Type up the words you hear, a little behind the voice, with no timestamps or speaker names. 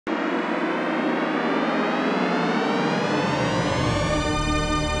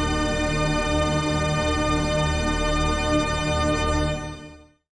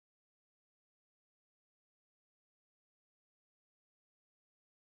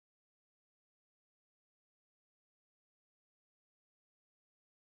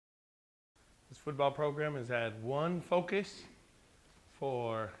football program has had one focus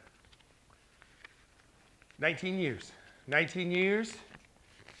for 19 years. 19 years,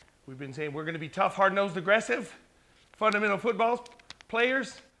 we've been saying we're going to be tough, hard-nosed, aggressive, fundamental football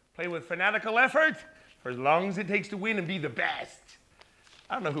players, play with fanatical effort for as long as it takes to win and be the best.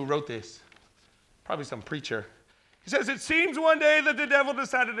 I don't know who wrote this. Probably some preacher. He says, it seems one day that the devil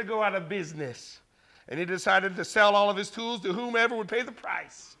decided to go out of business, and he decided to sell all of his tools to whomever would pay the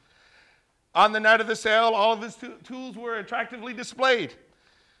price. On the night of the sale, all of his tools were attractively displayed.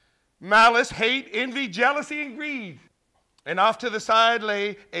 Malice, hate, envy, jealousy, and greed. And off to the side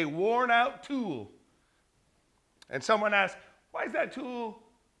lay a worn-out tool. And someone asked, why is that tool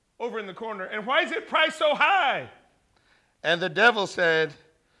over in the corner? And why is it priced so high? And the devil said,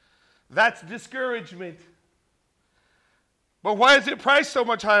 that's discouragement. But why is it priced so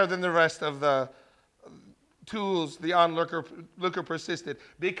much higher than the rest of the tools? The onlooker persisted.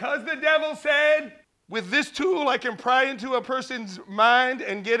 Because the devil said, with this tool I can pry into a person's mind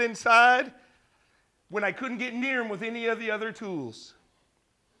and get inside when I couldn't get near him with any of the other tools.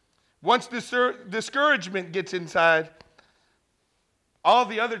 Once discouragement gets inside, all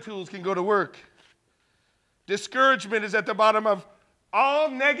the other tools can go to work. Discouragement is at the bottom of all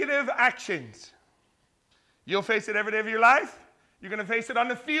negative actions. You'll face it every day of your life. You're going to face it on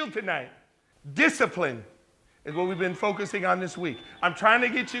the field tonight. Discipline is what we've been focusing on this week. I'm trying to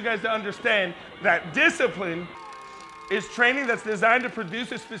get you guys to understand that discipline is training that's designed to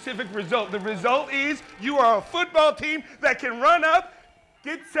produce a specific result. The result is you are a football team that can run up,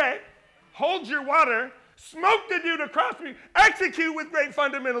 get set, hold your water, smoke the dude across me, execute with great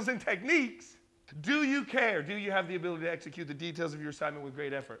fundamentals and techniques. Do you care? Do you have the ability to execute the details of your assignment with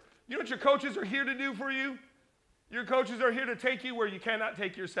great effort? You know what your coaches are here to do for you? Your coaches are here to take you where you cannot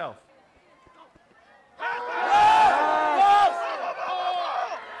take yourself.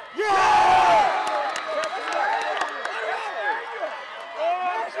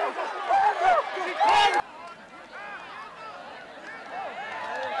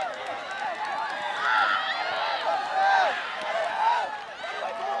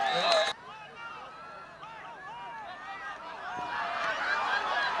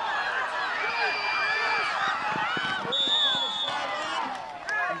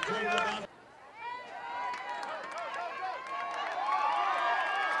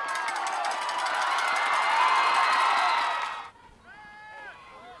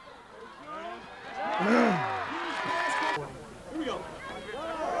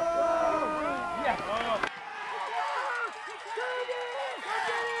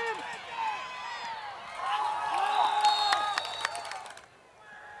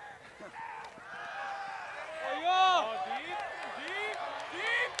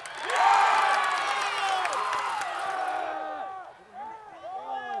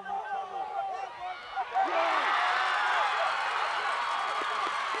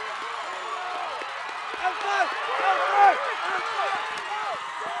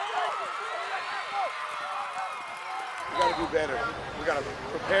 We got to do better. We got to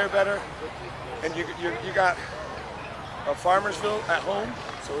prepare better. And you got a Farmersville at home,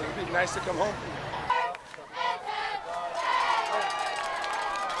 so it would be nice to come home.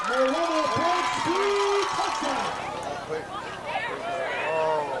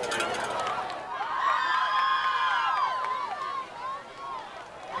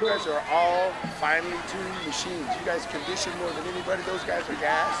 You guys are all finely tuned machines. You guys condition more than anybody. Those guys are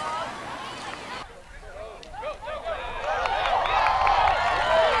gassed.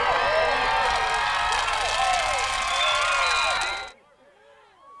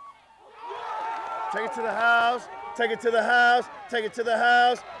 Take it to the house, take it to the house, take it to the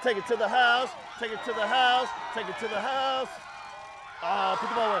house, take it to the house, take it to the house, take it to the house. Put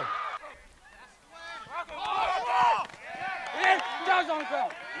the ball away.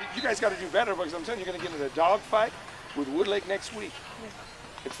 You guys got to do better because I'm telling you, you're going to get in a dog fight with Woodlake next week.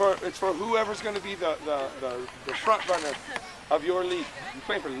 It's for whoever's going to be the front runner of your league. You're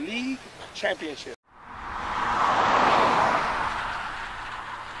playing for league championship.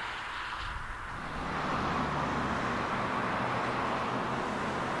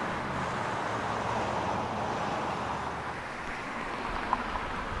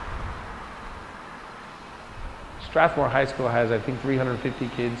 Strathmore High School has, I think, 350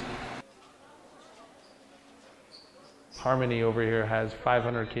 kids. Harmony over here has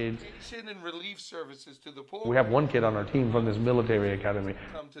 500 kids. And relief services to the poor. We have one kid on our team from this military academy.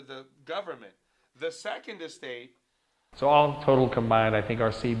 Come to the government. The second estate. So all total combined, I think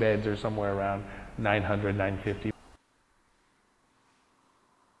our seabeds are somewhere around 900, 950.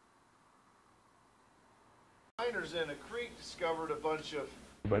 Miners in a creek discovered a bunch of...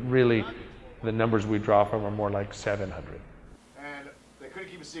 But really, The numbers we draw from are more like 700. And they couldn't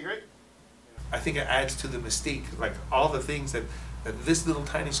keep a secret. I think it adds to the mystique, like all the things that this little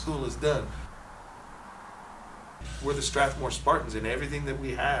tiny school has done. We're the Strathmore Spartans, and everything that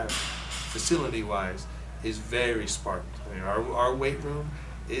we have, facility-wise, is very Spartan. I mean, our weight room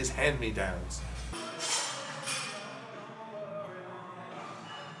is hand-me-downs.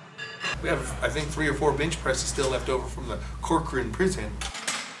 We have, I think, 3 or 4 bench presses still left over from the Corcoran prison.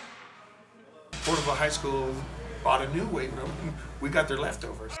 Porterville High School bought a new weight room, and we got their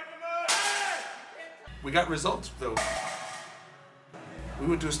leftovers. We got results, though. We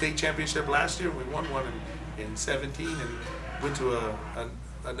went to a state championship last year. We won one in 17 and went to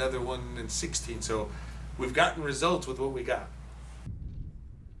another one in 16. So we've gotten results with what we got.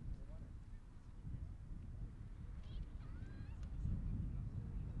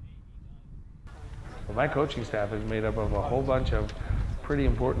 Well, my coaching staff is made up of a whole bunch of pretty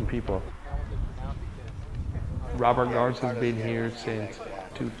important people. Robert Garza has been here since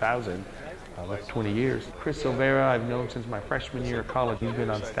 2000. Like 20 years. Chris Silvera, I've known since my freshman year of college. He's been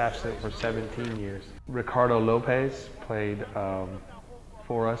on staff for 17 years. Ricardo Lopez played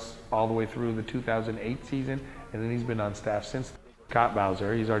for us all the way through the 2008 season, and then he's been on staff since. Scott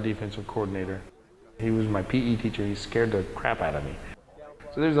Bowser, he's our defensive coordinator. He was my PE teacher. He scared the crap out of me.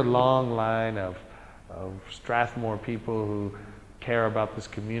 So there's a long line of Strathmore people who care about this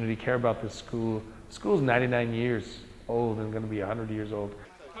community, care about this school. The school's 99 years old and going to be 100 years old.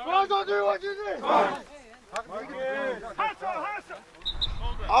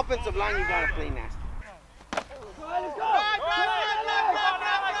 Offensive line, you gotta play nasty.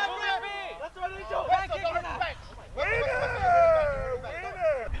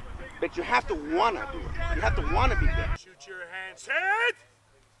 But you have to wanna do it. You have to wanna be there. Shoot your hands. Hit!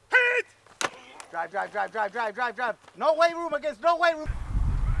 Drive. No weight room against no weight room.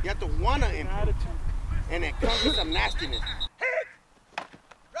 You have to wanna improve. And it comes with some nastiness.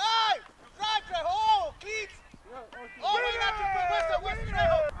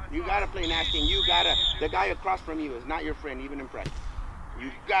 You gotta play nasty, and the guy across from you is not your friend, even in practice. You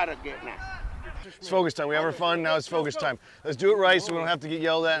gotta get nasty. It's focus time. We have our fun, now it's focus time. Let's do it right so we don't have to get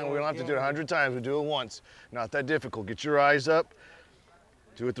yelled at, and we don't have to do it 100 times. We do it once. Not that difficult. Get your eyes up.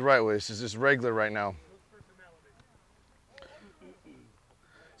 Do it the right way. This is just regular right now.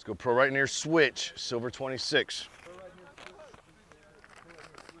 Let's go pro right near switch, silver 26.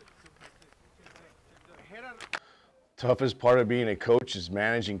 Toughest part of being a coach is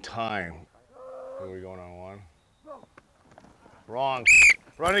managing time. Where are we going on one? Wrong.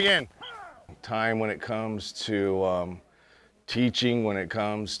 Run again. Time when it comes to teaching, when it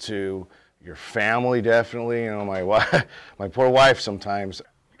comes to your family, definitely. You know, my wife, my poor wife sometimes.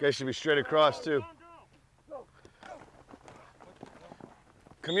 You guys should be straight across too.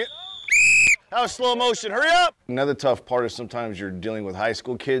 Come here. That was slow motion. Hurry up! Another tough part is sometimes you're dealing with high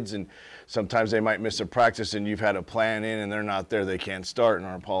school kids, and sometimes they might miss a practice and you've had a plan in and they're not there. They can't start in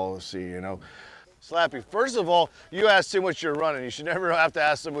our policy, you know. Slappy, first of all, you asked him what you're running. You should never have to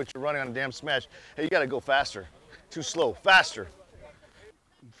ask them what you're running on a damn smash. Hey, you got to go faster. Too slow. Faster.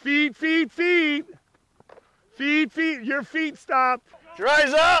 Feet. Your feet stop. Your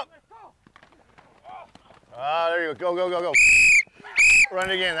eyes up. Ah, there you go. Go. Run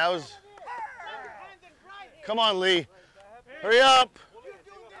it again. That was... Come on, Lee. Hurry up.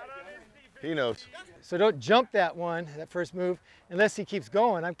 He knows. So don't jump that first move, unless he keeps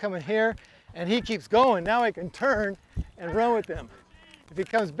going. I'm coming here, and he keeps going. Now I can turn and run with him. If he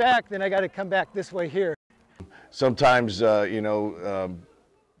comes back, then I got to come back this way here. Sometimes, you know,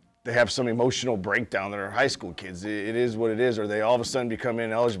 they have some emotional breakdown that are high school kids. It is what it is, or they all of a sudden become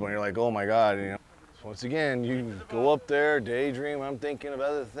ineligible, and you're like, oh my God, you know. Once again, you go up there, daydream, I'm thinking of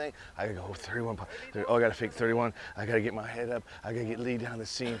other things. I gotta go 31, oh, I gotta fake 31. I gotta get my head up. I gotta get Lee down the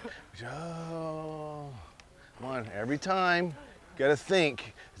seam. Oh, come on, every time, you gotta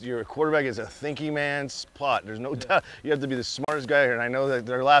think. Your quarterback is a thinking man's plot. There's no doubt. You have to be the smartest guy here, and I know that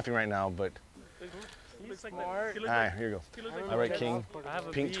they're laughing right now, but. All right, here you go. All right, King,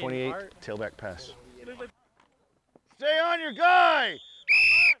 pink 28, tailback pass. Stay on your guy.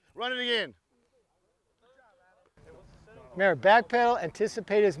 Run it again. Remember, back pedal,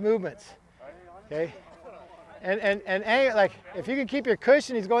 anticipate his movements, okay? And like, if you can keep your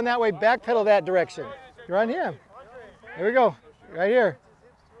cushion, he's going that way, back pedal that direction. You're on him. Here we go, right here.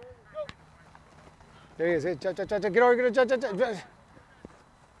 There he is. Get over, jump.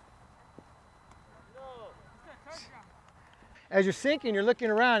 As you're sinking, you're looking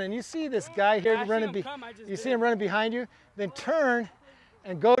around, and you see this guy here running. You see him running behind you. Then turn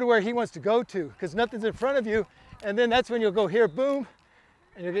and go to where he wants to go to, because nothing's in front of you. And then that's when you'll go here, boom,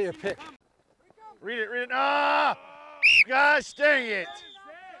 and you'll get your pick. Read it, read it. Ah! Gosh dang it.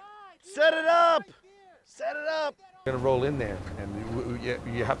 Set it up. Set it up. We're gonna roll in there, and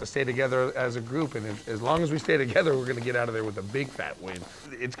you have to stay together as a group. And as long as we stay together, we're gonna get out of there with a big fat win.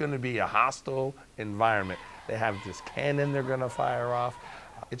 It's gonna be a hostile environment. They have this cannon they're gonna fire off.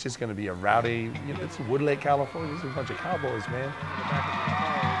 It's just gonna be a rowdy. You know, it's Wood Lake, California. This is a bunch of cowboys, man.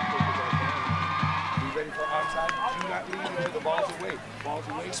 Be ready for onside. Do not leave until the ball's away. Ball's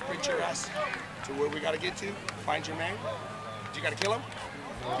away. Sprint your ass to where we gotta get to. Find your man. You gotta kill him.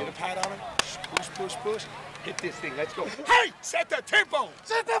 Get a pad on him. Push, push, push. Hit this thing. Let's go. Hey! Set the tempo!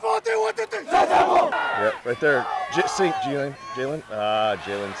 Set the 4, 3, 1, 2, 3. Set the tempo! Yep, right there. Sink, Jalen. Jalen. Ah,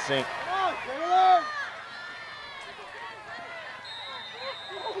 Jalen, sink.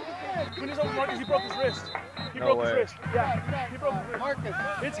 When he's over Marcus, he broke his wrist. He No broke way. his wrist. Yeah, he broke his wrist. Marcus.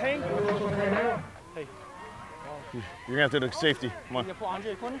 It's hanging. Hey. You're gonna have to do safety. Come on. You put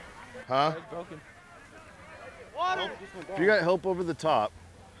Andre in the corner? Huh? It's broken. If you got help over the top,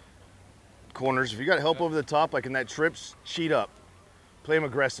 corners, if you got help over the top, like in that trips, cheat up. Play them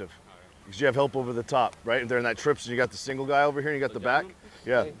aggressive. Because you have help over the top, right? If they're in that trips and you got the single guy over here and you got the back.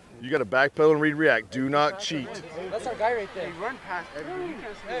 Yeah. You got to backpedal and read react. Do not cheat. That's our guy right there. Hey, run past everyone. You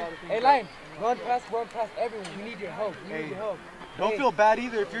can't see a lot of things. Hey, Lion, run past everyone. We need your help. We need your help. Don't feel bad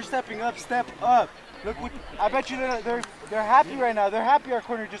either. If you're stepping up, step up. Look, I bet you they're happy right now. They're happy our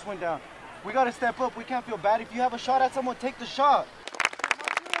corner just went down. We got to step up. We can't feel bad. If you have a shot at someone, take the shot.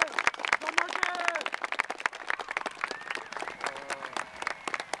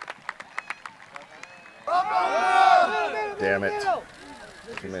 Damn it.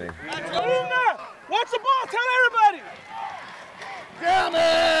 Too many. Watch the ball. Tell everybody. Damn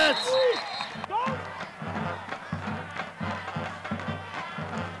it!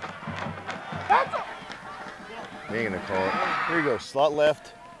 They ain't gonna call it. Here you go. Slot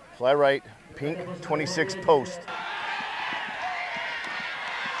left, fly right, pink 26 post.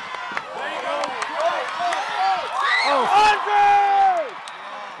 Oh!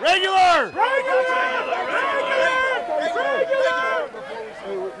 Regular!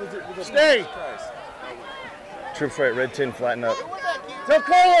 Stay! Trips right, red 10, flatten up. Tell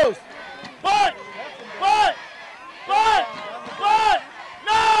Carlos! Butt!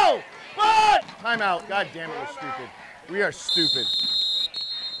 No! Butt! Timeout. God damn it, we're stupid. We are stupid.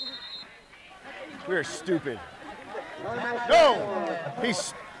 We are stupid. No! He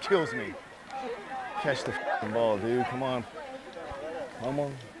kills me. Catch the ball, dude. Come on. Come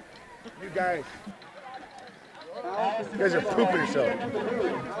on. You guys. You guys are pooping yourself.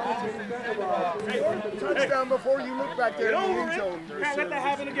 Touchdown before you look back there in the end zone. Can't let that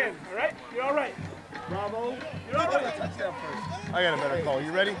happen again, all right? You're all right. Bravo. You're all right. Touchdown first. I got a better call.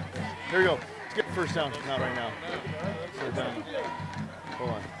 You ready? Here we go. Let's get the first down. Not right now. Slow down. Hold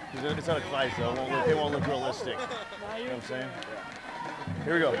on. It's not a Clyde, though. It won't look realistic. You know what I'm saying?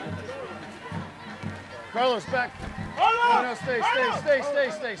 Here we go. Carlos, back. No, stay. There you go.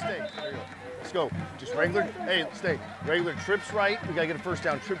 Let's go. Just regular. Hey, stay. Regular trips right. We gotta get a first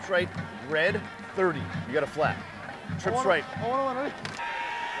down. Trips right. Red 30. You got a flat. Trips right.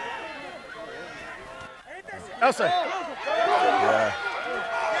 Outside. Yeah.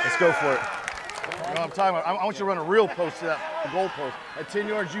 Let's go for it. You know what I'm talking about? I want you to run a real post to that goal post. At 10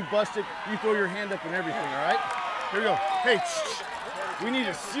 yards, you bust it. You throw your hand up and everything. All right. Here we go. Hey. We need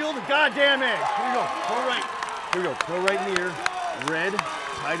to seal the goddamn edge. Here we go. Go right. Here we go. Go right in the ear. Red.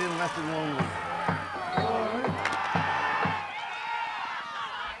 Tight end left and lonely.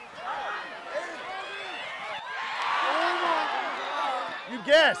 You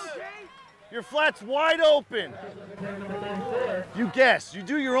guess. Your flat's wide open. You guess. You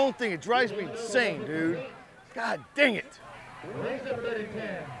do your own thing. It drives me insane, dude. God dang it.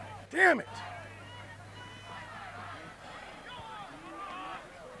 Damn it.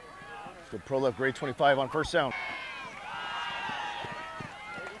 Let's go pro left, grade 25 on first down.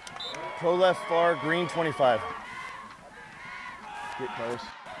 Pro left, far, green 25. Get Carlos. Go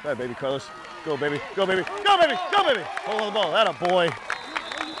ahead, baby, Carlos. Go, baby. Go, baby. Go, baby. Go, baby. Hold on the ball. That a boy.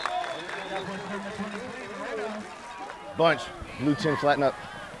 Bunch. Blue 10, flatten up.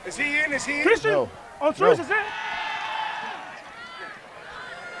 Is he in? Is he in? Christian. No. On first, is it?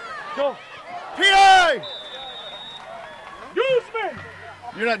 Go. PI! Usman.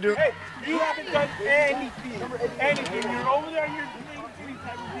 You're not doing. Hey, you haven't done anything. Anything. You're over there and you're three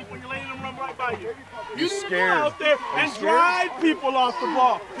type of people. You're letting them run right by you. You need to go out there and drive people off the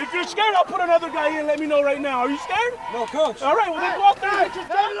ball. If you're scared, I'll put another guy in. Let me know right now. Are you scared? No, coach. All right, well then go out there and just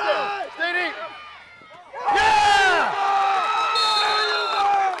jump there. Stay deep. Yeah!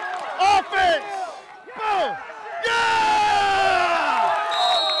 Offense! Boom! Yeah!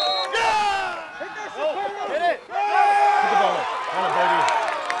 Yeah!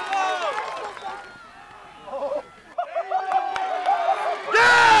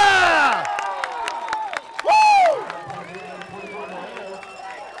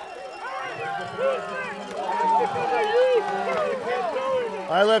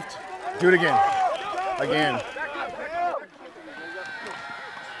 Fly left. Do it again. Again.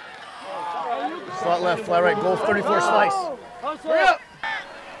 Slot left, fly right, goal 34 slice. Hurry up!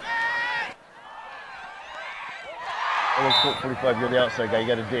 Oh, 45, you're the outside guy, you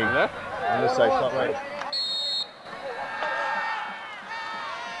gotta dig. On this side, slot right.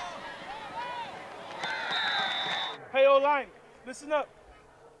 Hey, O-line, listen up.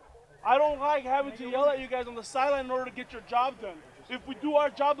 I don't like having to yell at you guys on the sideline in order to get your job done. If we do our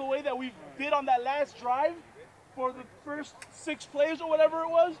job the way that we did on that last drive for the first 6 plays or whatever it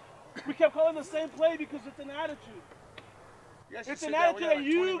was, we kept calling the same play because it's an attitude. It's an attitude that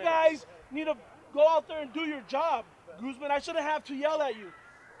you guys need to go out there and do your job. Guzman, I shouldn't have to yell at you.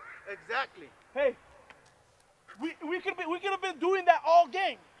 Exactly. Hey, we could have been doing that all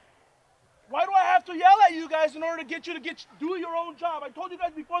game. Why do I have to yell at you guys in order to get you to do your own job? I told you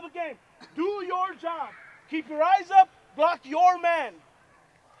guys before the game, do your job. Keep your eyes up, block your man.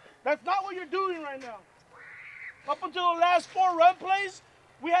 That's not what you're doing right now. Up until the last 4 run plays,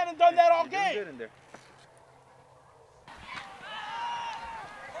 we hadn't done that all game. Good in there.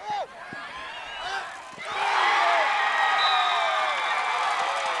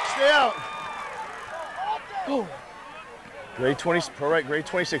 Stay out. Oh. Grade 20, pro right, grade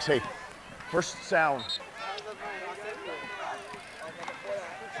 26. Hey, first sound.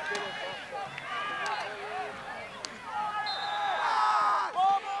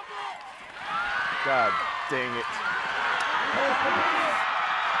 God dang it.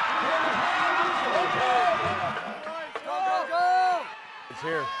 It's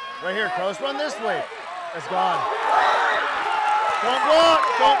here. Right here, Carlos. Run this way. It's gone. Don't block.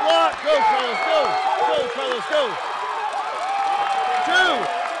 Don't block. Go, Carlos. Go. Go, Carlos. Go.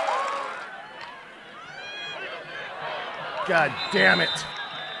 2. God damn it.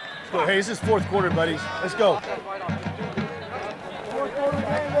 Let's go. Hey, this is 4th quarter, buddies. Let's go. 4th quarter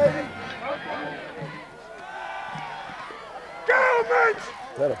game, baby. Go, Mitch!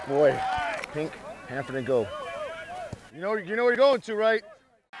 That a boy. Pink, Hanford, and go. You know where you're going to, right?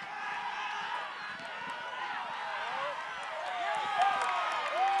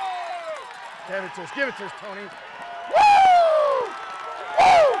 Give it to us. Give it to us, Tony. Woo!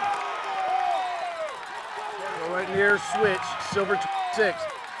 Woo! Go right near switch. Silver 6.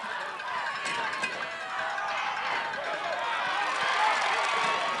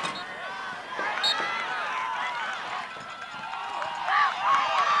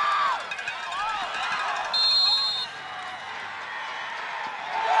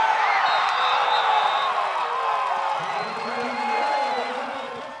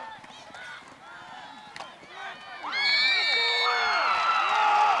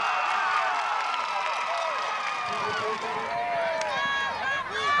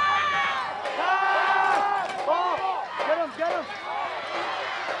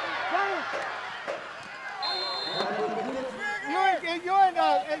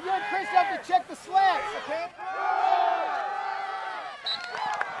 You and Chris have to check the slats, okay?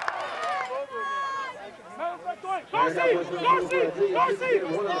 Darcy!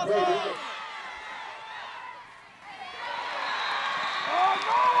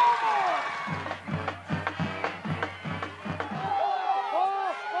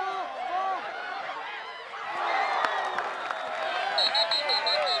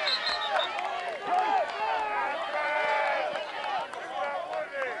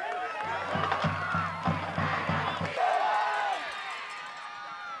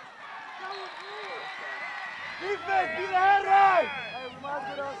 Defense, be the head right! Hey, we might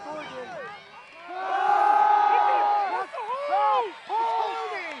get our score again. Holding!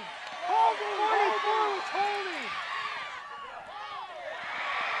 Holding! 44 was holding!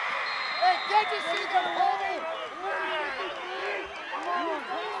 Hey, can't you see them holding?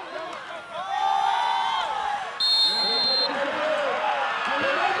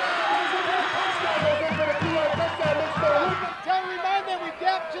 Tell remind them we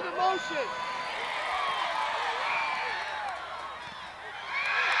adapt to the motion.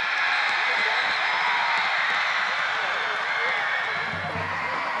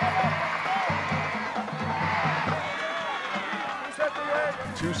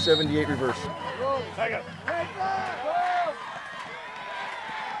 .278 reverse. Second.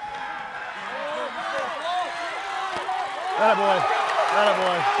 Attaboy.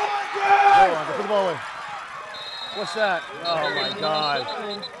 Attaboy. Go on, put the ball away. What's that? Oh my God.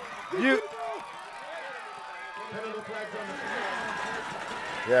 You.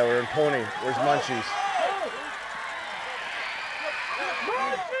 Yeah, we're in Pony. Where's Munchies?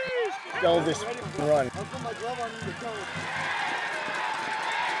 Don't just run.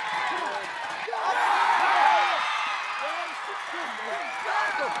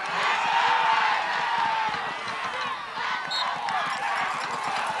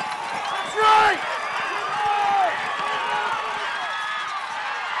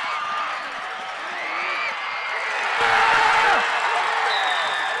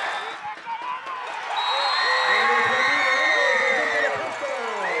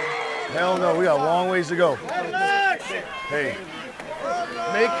 Hell no, we got a long ways to go. Hey,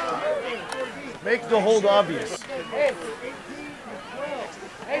 make the hold obvious. Hey,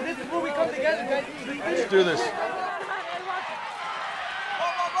 this is where we come together, guys. Let's do this.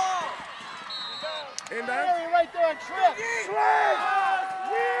 Hey, right there on trip.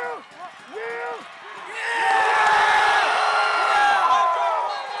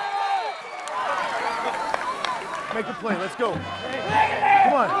 Make a play, let's go.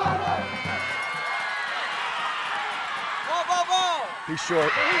 Come on. He's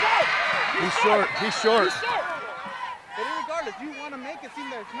short. He's short. He's short. But regardless, you want to make it seem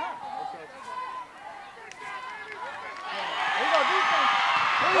that it's not. Okay. There you go, defense.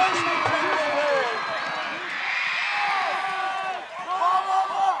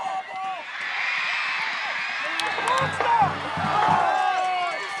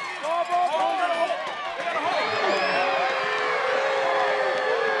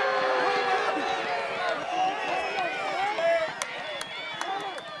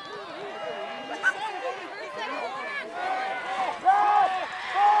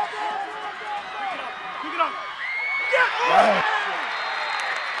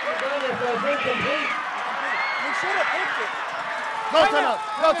 No timeout.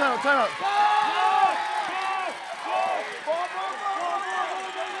 No timeout. Timeout.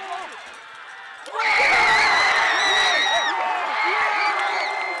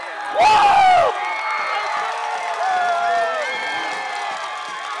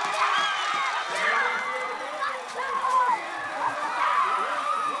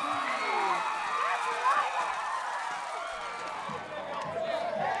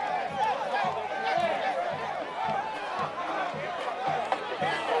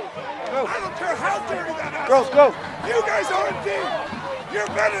 I don't care how dirty that is. Girls, go. You guys are a team. You're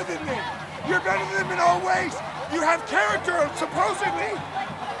better than me. You're better than them in all ways. You have character, supposedly.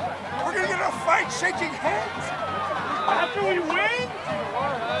 We're going to get a fight shaking hands. After we win?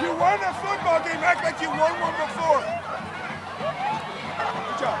 You won a football game. Act like you won one before.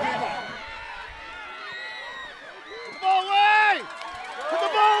 Good job. Put the ball away! Put the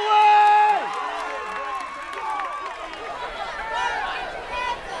ball away!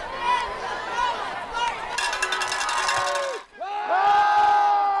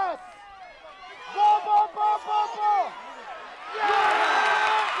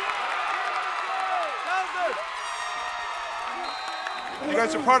 You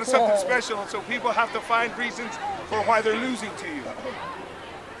guys are part of something special, and so people have to find reasons for why they're losing to you.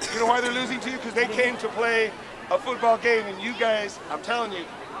 You know why they're losing to you? Because they came to play a football game, and you guys, I'm telling you,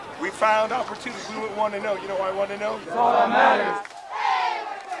 we found opportunities we wouldn't want to know. You know why I want to know? That's all that matters.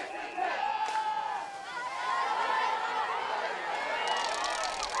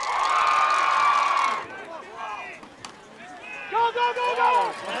 Go, go, go,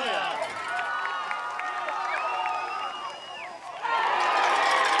 go!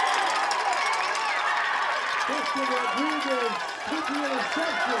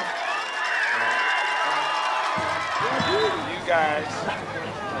 You guys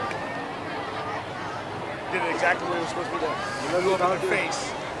did it exactly the way it was supposed to be done. You know who about the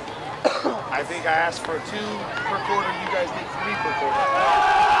face. I think I asked for 2 per quarter. You guys did 3 per quarter.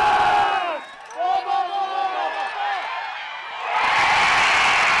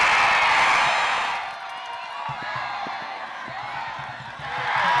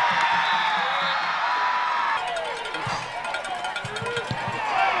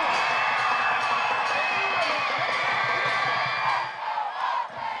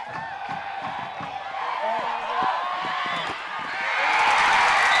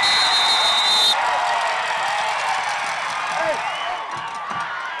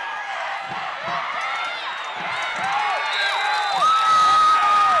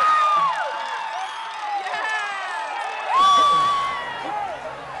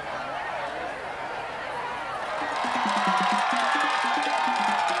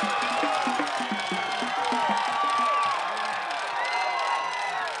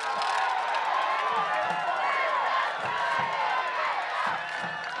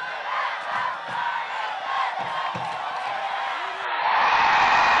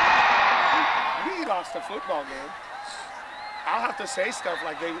 The football game. I'll have to say stuff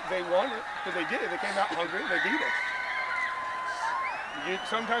like they won it, because they did it. They came out hungry and they beat us.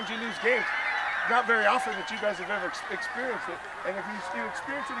 Sometimes you lose games. Not very often that you guys have ever experienced it. And if you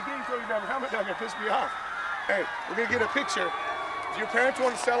experience it again, throw your damn helmet down, you're gonna piss me off. Hey, we're gonna get a picture. If your parents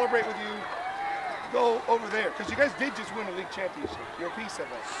want to celebrate with you, go over there. Because you guys did just win a league championship. You're a piece of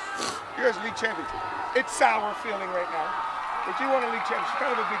it. You guys are league champions. It's sour feeling right now. But you won a league championship. It's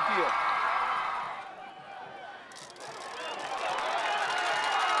kind of a big deal. 1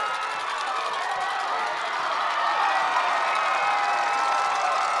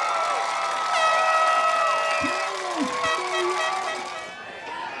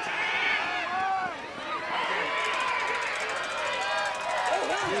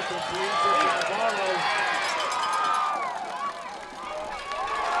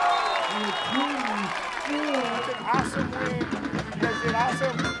 Awesome win. You guys did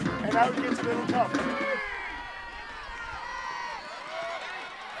awesome. And now it gets a little tough.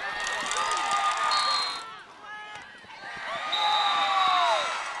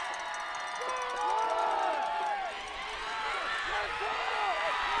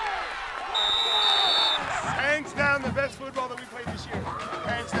 Hands down the best football that we played this year.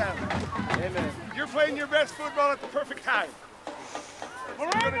 Hands down. Amen. You're playing your best football at the perfect time.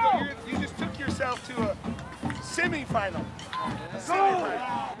 You just took yourself to a semi-final.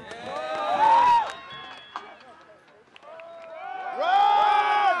 Semi-final.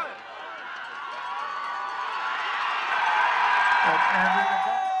 Run!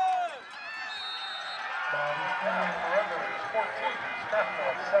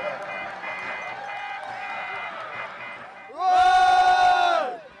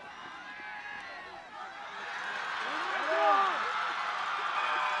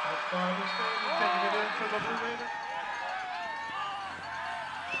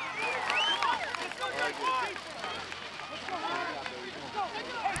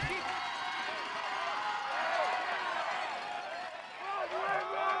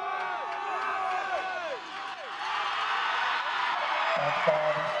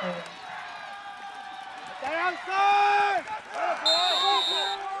 Stay outside!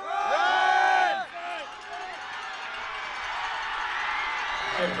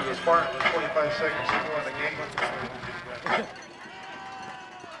 And for the Spartans, 25 seconds to go in the game.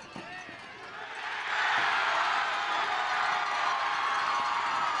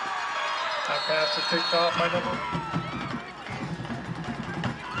 That pass is picked off by number.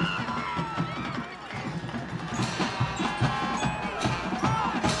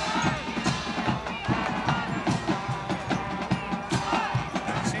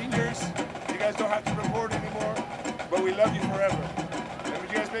 Don't have to report anymore, but we love you forever. And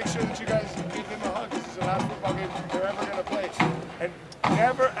would you guys make sure that you guys give them a hug? This is the last football game they're ever going to play. And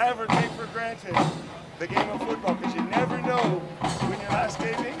never, ever take for granted the game of football, because you never know when your last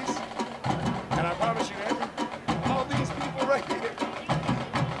game is. And I promise you, all these people right here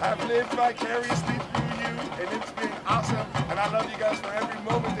have lived vicariously through you, and it's been awesome. And I love you guys for every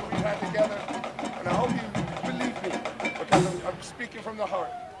moment that we've had together. And I hope you believe me, because I'm speaking from the heart.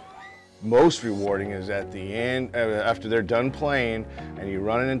 Most rewarding is at the end, after they're done playing, and you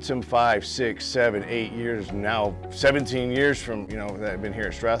run into them 5, 6, 7, 8 years, now 17 years from, that I've been here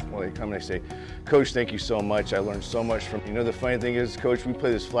at Strathmore. They come and they say, Coach, thank you so much. I learned so much from you. The funny thing is, Coach, we play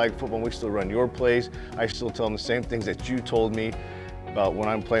this flag football, and we still run your plays. I still tell them the same things that you told me about when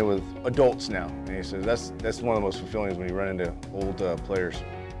I'm playing with adults now. And he says, that's one of the most fulfilling is when you run into old players.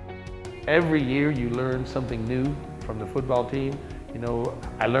 Every year you learn something new from the football team.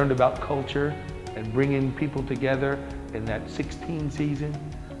 I learned about culture and bringing people together in that 16 season.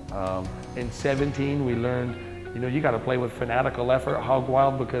 In 17, we learned, you got to play with fanatical effort, hog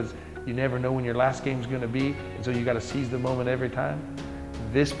wild, because you never know when your last game's going to be, and so you got to seize the moment every time.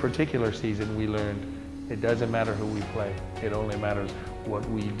 This particular season, we learned it doesn't matter who we play. It only matters what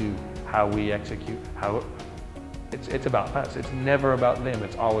we do, how we execute. It's about us. It's never about them.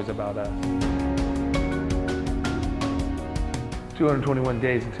 It's always about us. 221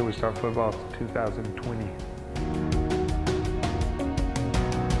 days until we start football 2020.